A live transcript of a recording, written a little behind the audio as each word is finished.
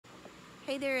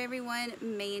Hey there everyone,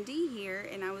 Mandy here,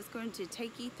 and I was going to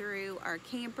take you through our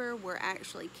camper. We're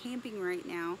actually camping right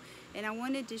now, and I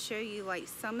wanted to show you like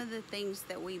some of the things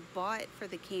that we bought for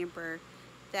the camper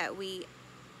that we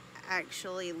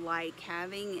actually like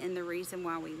having, and the reason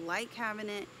why we like having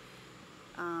it,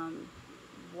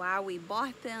 why we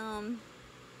bought them,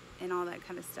 and all that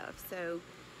kind of stuff. So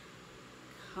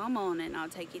come on and I'll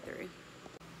take you through.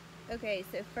 Okay,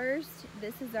 so first,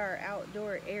 this is our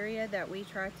outdoor area that we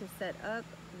try to set up.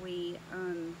 We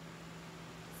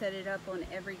set it up on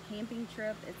every camping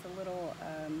trip. It's a little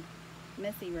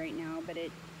messy right now, but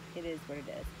it is what it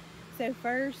is. So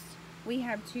first, we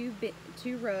have two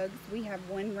rugs. We have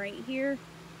one right here,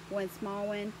 one small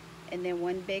one, and then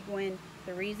one big one.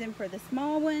 The reason for the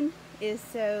small one is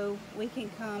so we can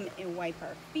come and wipe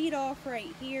our feet off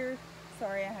right here.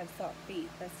 Sorry, I have soft feet.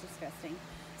 That's disgusting.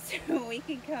 So we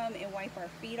can come and wipe our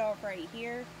feet off right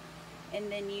here,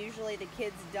 and then usually the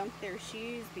kids dump their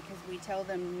shoes because we tell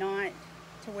them not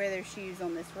to wear their shoes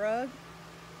on this rug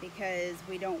because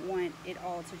we don't want it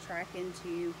all to track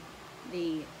into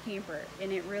the camper.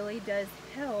 And it really does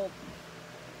help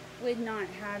with not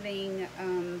having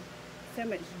so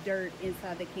much dirt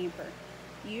inside the camper.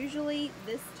 Usually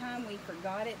this time we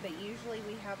forgot it, but usually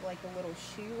we have like a little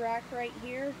shoe rack right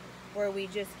here where we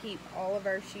just keep all of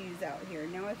our shoes out here.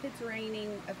 Now if it's raining,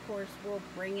 of course we'll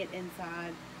bring it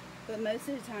inside, but most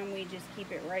of the time we just keep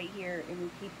it right here, and we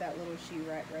keep that little shoe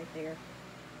rack right there.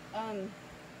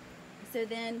 So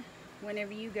then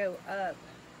whenever you go up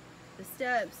the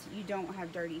steps, you don't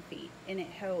have dirty feet, and it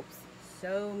helps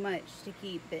so much to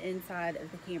keep the inside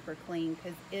of the camper clean,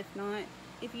 because if not,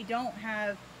 if you don't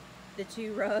have the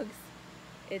two rugs,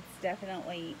 it's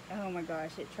definitely, oh my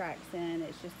gosh, it tracks in.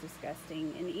 It's just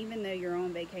disgusting. And even though you're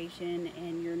on vacation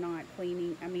and you're not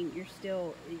cleaning, I mean, you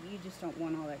just don't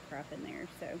want all that crap in there.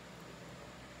 So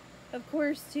of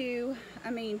course too,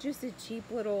 I mean, just a cheap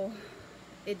little,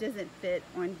 it doesn't fit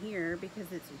on here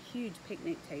because it's a huge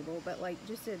picnic table, but like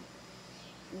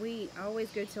we always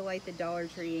go to like the Dollar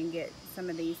Tree and get some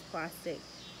of these plastic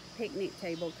picnic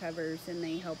table covers, and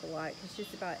they help a lot because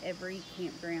just about every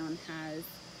campground has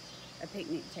a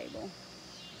picnic table.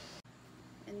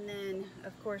 And then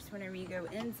of course whenever you go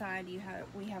inside,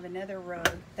 we have another rug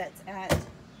that's at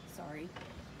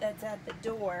the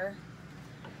door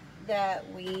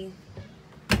that we,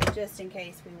 just in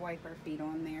case, we wipe our feet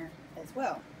on there as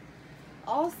well.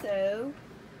 Also,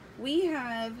 we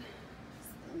have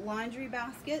laundry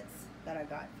baskets that I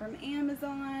got from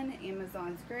Amazon.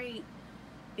 Amazon's great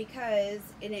because,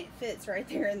 and it fits right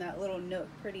there in that little nook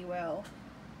pretty well.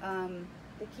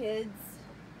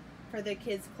 For the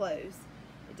kids' clothes,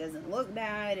 it doesn't look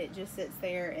bad, it just sits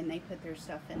there and they put their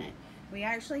stuff in it. We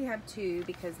actually have two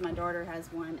because my daughter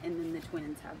has one and then the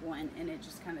twins have one, and it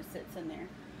just kind of sits in there.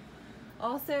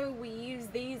 Also, we use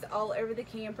these all over the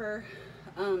camper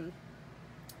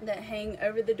that hang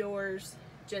over the doors,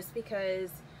 just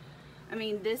because, I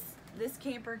mean, this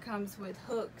camper comes with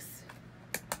hooks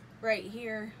right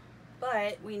here,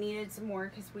 but we needed some more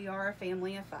because we are a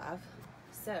family of 5.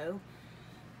 So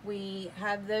we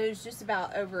have those just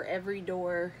about over every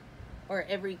door or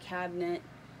every cabinet,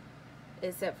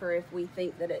 except for if we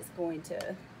think that it's going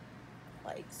to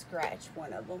like scratch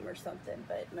one of them or something,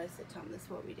 but most of the time that's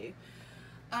what we do.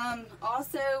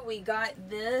 Also, we got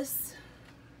this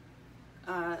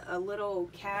a little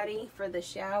caddy for the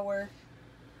shower,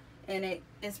 and it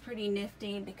is pretty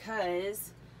nifty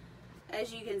because,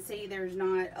 as you can see, there's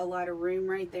not a lot of room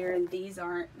right there, and these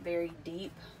aren't very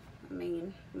deep. I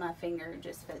mean, my finger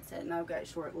just fits it, and I've got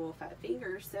short little fat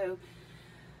fingers, so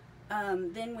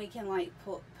then we can like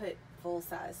put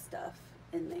full-size stuff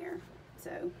in there.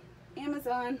 So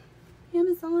Amazon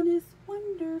is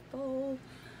wonderful.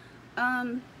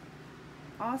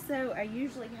 Also, I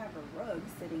usually have a rug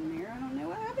sitting there. I don't know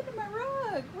what happened to my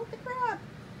rug. What the crap?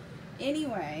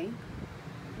 Anyway,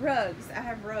 rugs. I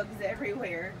have rugs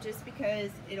everywhere just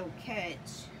because it'll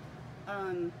catch,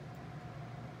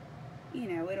 you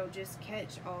know, it'll just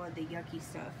catch all of the yucky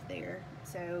stuff there.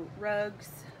 So rugs.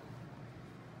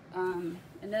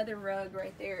 Another rug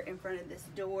right there in front of this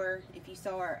door. If you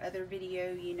saw our other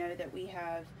video, you know that we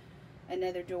have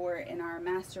another door in our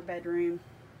master bedroom,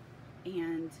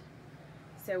 and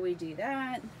so we do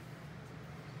that.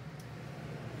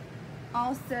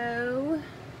 Also,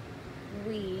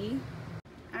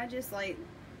 I just like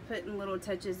putting little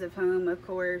touches of home, of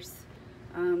course.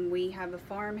 We have a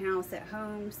farmhouse at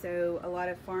home, so a lot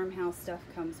of farmhouse stuff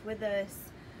comes with us.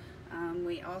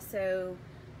 We also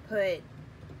put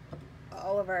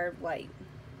all of our like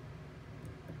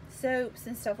soaps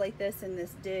and stuff like this in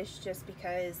this dish, just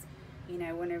because, you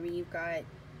know, whenever you've got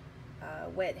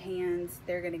wet hands,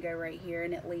 they're going to go right here,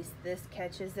 and at least this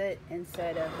catches it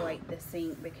instead of like the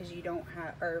sink, because you don't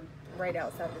have, or right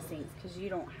outside the sinks, because you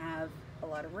don't have a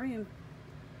lot of room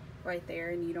right there,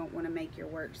 and you don't want to make your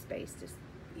workspace just,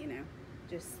 you know,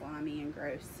 just slimy and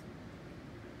gross.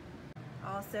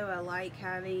 Also, I like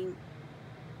having,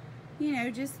 you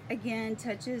know, just again,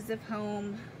 touches of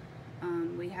home.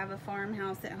 We have a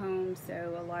farmhouse at home,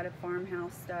 so a lot of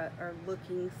farmhouse stuff, or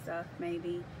looking stuff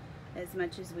maybe, as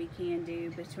much as we can do.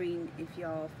 Between, if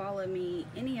y'all follow me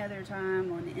any other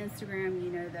time on Instagram, you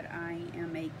know that I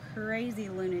am a crazy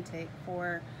lunatic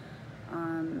for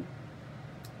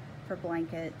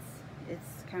blankets.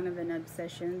 It's kind of an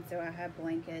obsession, so I have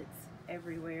blankets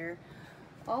everywhere.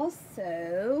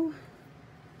 Also,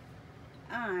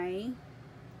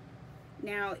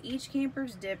 now each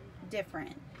camper's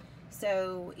different.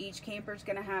 So each camper's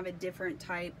gonna have a different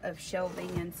type of shelving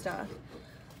and stuff.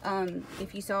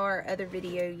 If you saw our other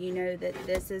video, you know that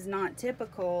this is not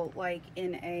typical, like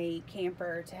in a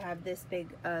camper, to have this big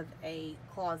of a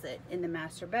closet in the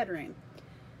master bedroom.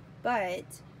 But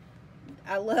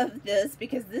I love this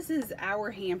because this is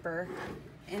our hamper,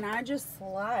 and I just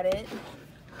slide it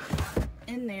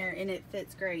in there and it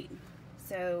fits great.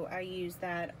 So I use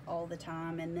that all the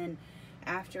time. And then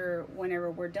after,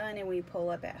 whenever we're done and we pull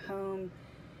up at home,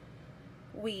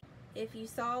 if you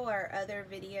saw our other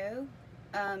video,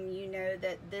 you know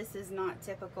that this is not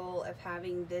typical of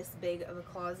having this big of a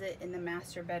closet in the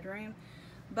master bedroom.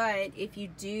 But if you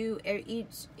do,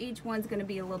 each one's going to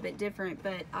be a little bit different,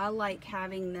 but I like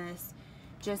having this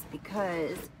just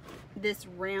because this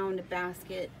round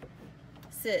basket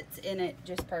sits in it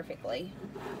just perfectly.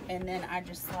 And then I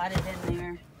just slide it in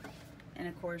there. And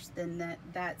of course, then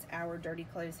that's our dirty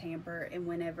clothes hamper. And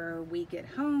whenever we get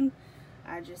home,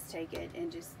 I just take it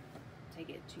and just take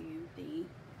it to the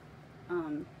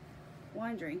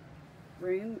laundry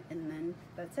room, and then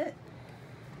that's it.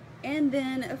 And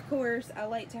then, of course, I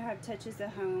like to have touches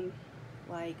of home,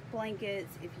 like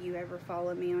blankets. If you ever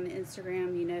follow me on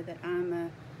Instagram, you know that I'm a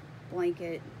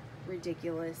blanket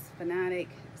ridiculous fanatic.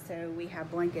 So we have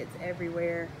blankets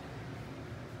everywhere,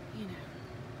 you know,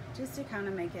 just to kind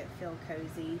of make it feel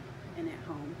cozy and at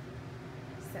home.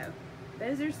 So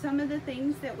those are some of the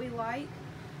things that we like.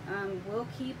 We'll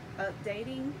keep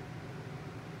updating,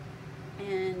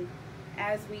 and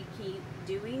as we keep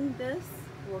doing this,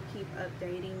 we'll keep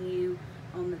updating you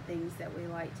on the things that we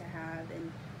like to have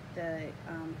and the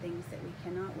things that we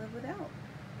cannot live without.